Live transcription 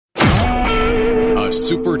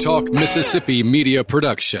SuperTalk Mississippi media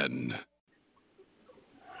production.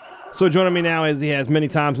 So joining me now, as he has many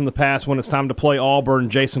times in the past when it's time to play Auburn,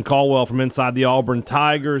 Jason Caldwell from inside the Auburn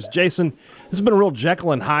Tigers. Jason, this has been a real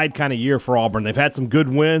Jekyll and Hyde kind of year for Auburn. They've had some good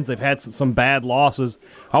wins. They've had some bad losses.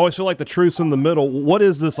 I always feel like the truth's in the middle. What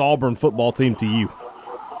is this Auburn football team to you?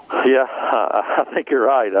 Yeah, I think you're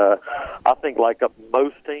right. I think like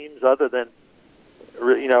most teams, other than,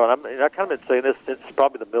 and I've kind of been saying this since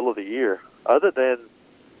probably the middle of the year, other than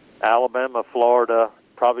Alabama, Florida,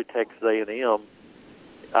 probably Texas A&M,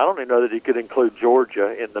 I don't even know that you could include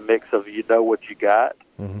Georgia in the mix of what you got.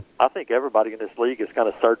 Mm-hmm. I think everybody in this league is kind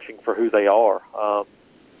of searching for who they are.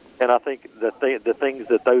 And I think the things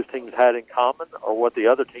that those teams had in common are what the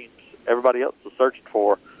other teams, everybody else was searching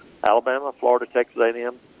for. Alabama, Florida, Texas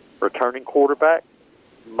A&M, returning quarterback,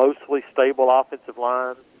 mostly stable offensive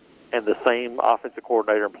line, and the same offensive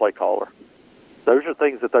coordinator and play caller. Those are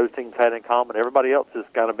things that those teams had in common. Everybody else has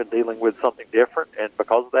kind of been dealing with something different, and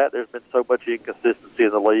because of that, there's been so much inconsistency in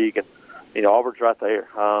the league, and Auburn's right there.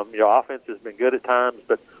 Offense has been good at times,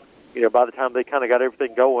 but by the time they kind of got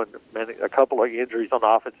everything going, man, a couple of injuries on the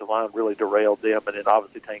offensive line really derailed them, and then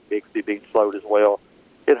obviously Tank Bigsby being slowed as well.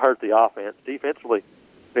 It hurt the offense. Defensively,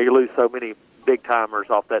 they lose so many big-timers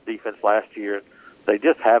off that defense last year, and they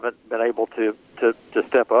just haven't been able to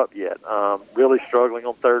step up yet. Really struggling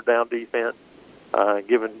on third down defense.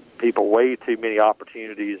 Giving people way too many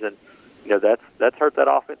opportunities, and that's hurt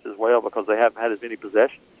that offense as well because they haven't had as many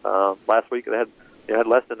possessions. Last week they had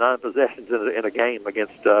less than 9 possessions in a game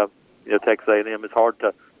against Texas A&M. It's hard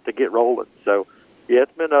to get rolling. So yeah,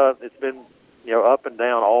 it's been up and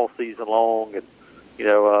down all season long, and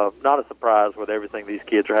not a surprise with everything these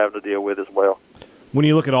kids are having to deal with as well. When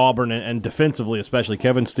you look at Auburn and defensively especially,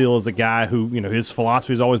 Kevin Steele is a guy who, his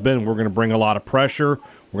philosophy has always been we're going to bring a lot of pressure,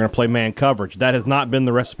 we're going to play man coverage. That has not been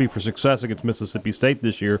the recipe for success against Mississippi State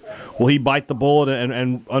this year. Will he bite the bullet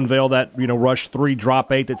and unveil that, rush 3,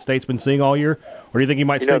 drop 8 that State's been seeing all year? Or do you think he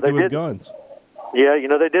might stick to his guns? Yeah,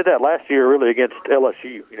 they did that last year really against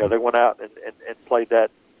LSU. They went out and played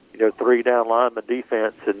that, 3-down lineman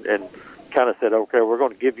defense and kind of said, okay, we're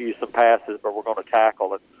going to give you some passes, but we're going to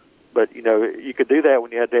tackle it. But, you could do that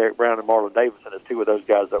when you had Derek Brown and Marlon Davidson as two of those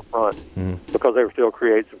guys up front because they were still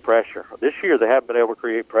creating some pressure. This year they haven't been able to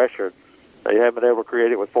create pressure. They haven't been able to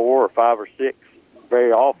create it with 4 or 5 or 6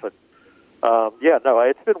 very often.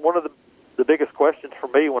 It's been one of the biggest questions for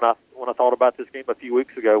me when I thought about this game a few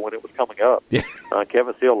weeks ago when it was coming up. Yeah.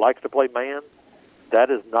 Kevin Steele likes to play man. That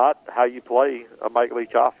is not how you play a Mike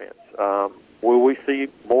Leach offense. Will we see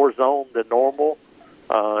more zone than normal?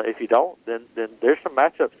 If you don't, then there's some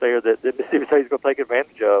matchups there that Mississippi State is going to take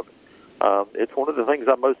advantage of. It's one of the things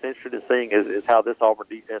I'm most interested in seeing is how this Auburn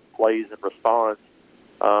defense plays and responds.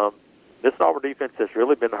 This Auburn defense has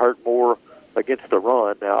really been hurt more against the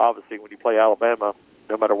run. Now, obviously, when you play Alabama,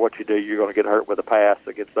 no matter what you do, you're going to get hurt with a pass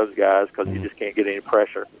against those guys because you just can't get any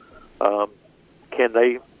pressure. Can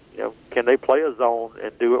they play a zone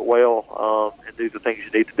and do it well and do the things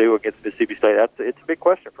you need to do against Mississippi State? It's a big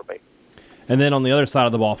question for me. And then on the other side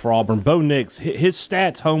of the ball for Auburn, Bo Nix, his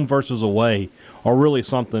stats home versus away are really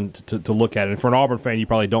something to look at. And for an Auburn fan, you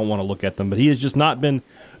probably don't want to look at them. But he has just not been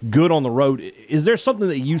good on the road. Is there something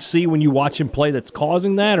that you see when you watch him play that's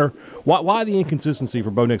causing that? Or why the inconsistency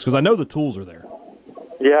for Bo Nix? Because I know the tools are there.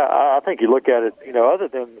 Yeah, I think you look at it, other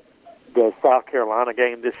than the South Carolina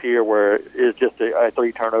game this year where it's just a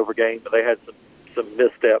 3-turnover game, but they had some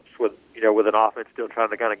missteps with an offense still trying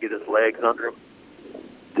to kind of get his legs under him.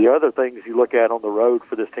 The other things you look at on the road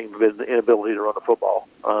for this team have been the inability to run the football.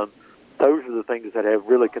 Those are the things that have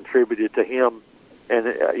really contributed to him. And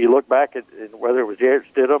you look back at whether it was Jarrett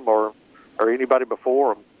Stidham or anybody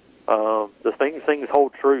before him, the things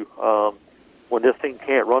hold true. When this team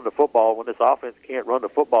can't run the football, when this offense can't run the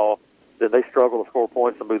football, then they struggle to score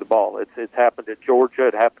points and move the ball. It's happened at Georgia.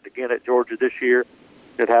 It happened again at Georgia this year.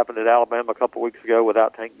 It happened at Alabama a couple weeks ago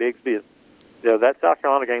without Tank Bigsby. That South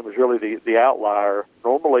Carolina game was really the outlier.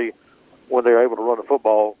 Normally, when they're able to run the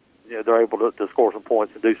football, they're able to score some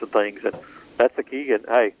points and do some things, and that's the key. And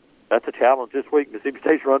hey, that's a challenge this week. Mississippi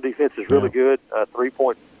State's run defense is really good.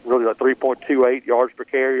 3.28 yards per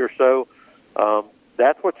carry or so.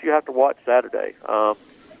 That's what you have to watch Saturday,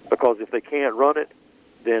 because if they can't run it,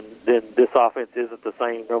 then this offense isn't the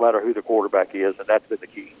same no matter who the quarterback is, and that's been the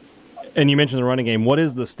key. And you mentioned the running game. What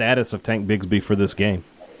is the status of Tank Bigsby for this game?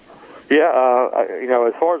 Yeah,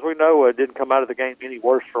 as far as we know, it didn't come out of the game any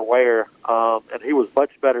worse for wear, and he was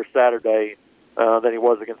much better Saturday than he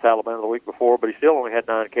was against Alabama the week before, but he still only had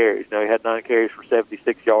 9 carries. Now, he had 9 carries for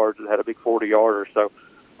 76 yards and had a big 40-yarder, so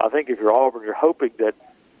I think if you're Auburn, you're hoping that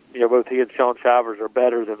both he and Sean Shivers are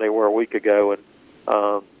better than they were a week ago, and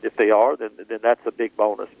If they are, then that's a big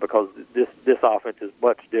bonus because this offense is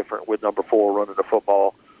much different with number 4 running the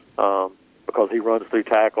football because he runs through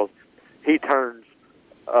tackles. He turns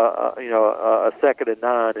a 2nd and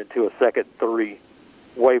 9 into a 2nd and 3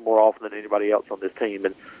 way more often than anybody else on this team,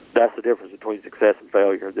 and that's the difference between success and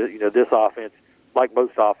failure. This offense, like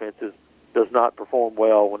most offenses, does not perform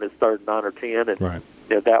well when it's 3rd and 9 or 10, and right.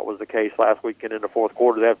 That was the case last weekend in the fourth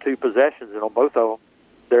quarter. They have 2 possessions, and on both of them,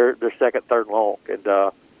 they're 2nd, 3rd, and long, and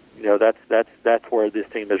that's where this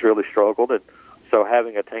team has really struggled. And so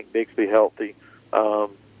having a Tank Bigsby healthy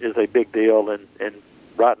is a big deal. And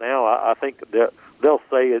right now, I think they'll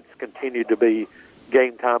say it's continued to be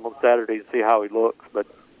game time on Saturday to see how he looks. But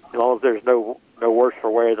as long as there's no worse for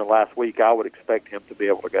wear than last week, I would expect him to be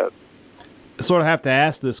able to go. I sort of have to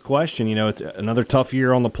ask this question. It's another tough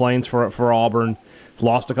year on the Plains for Auburn.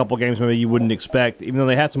 Lost a couple games maybe you wouldn't expect, even though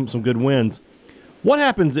they had some good wins. What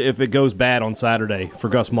happens if it goes bad on Saturday for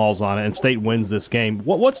Gus Malzahn and State wins this game?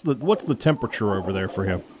 What's the temperature over there for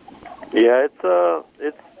him? Yeah,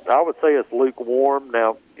 it's I would say it's lukewarm.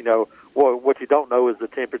 Now, what you don't know is the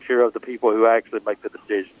temperature of the people who actually make the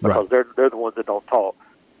decision because they're the ones that don't talk.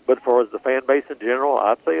 But for the fan base in general,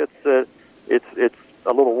 I'd say it's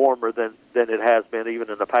a little warmer than it has been even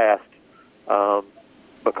in the past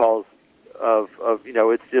because of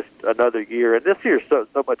it's just another year, and this year's so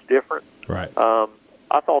much different. Right.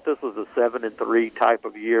 I thought this was a 7-3 type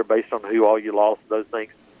of year based on who all you lost, those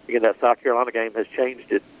things. Again, that South Carolina game has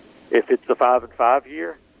changed it. If it's a 5-5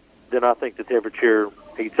 year, then I think the temperature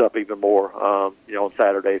heats up even more. On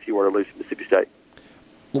Saturday if you were to lose to Mississippi State.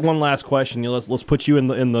 One last question. Let's put you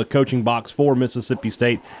in the coaching box for Mississippi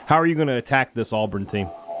State. How are you going to attack this Auburn team?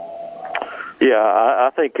 Yeah, I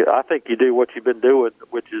think you do what you've been doing,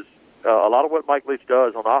 which is a lot of what Mike Leach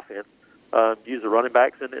does on offense. Use the running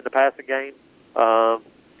backs in the passing game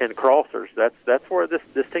and crossers. That's where this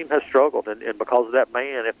team has struggled, and because of that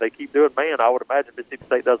man, if they keep doing man, I would imagine Mississippi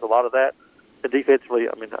State does a lot of that. And defensively,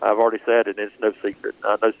 I mean, I've already said it, and it's no secret.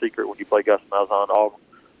 No secret when you play Gus Malzahn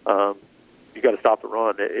Auburn. You got to stop the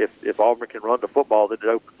run. If Auburn can run the football, then it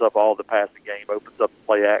opens up all the passing game, opens up the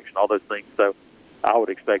play action, all those things. So I would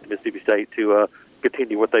expect Mississippi State to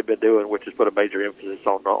continue what they've been doing, which is put a major emphasis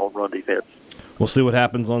on run defense. We'll see what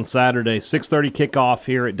happens on Saturday. 6:30 kickoff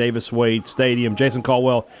here at Davis Wade Stadium. Jason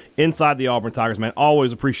Caldwell, inside the Auburn Tigers, man.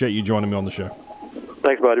 Always appreciate you joining me on the show.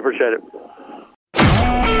 Thanks, buddy. Appreciate it.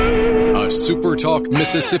 A SuperTalk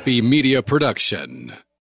Mississippi media production.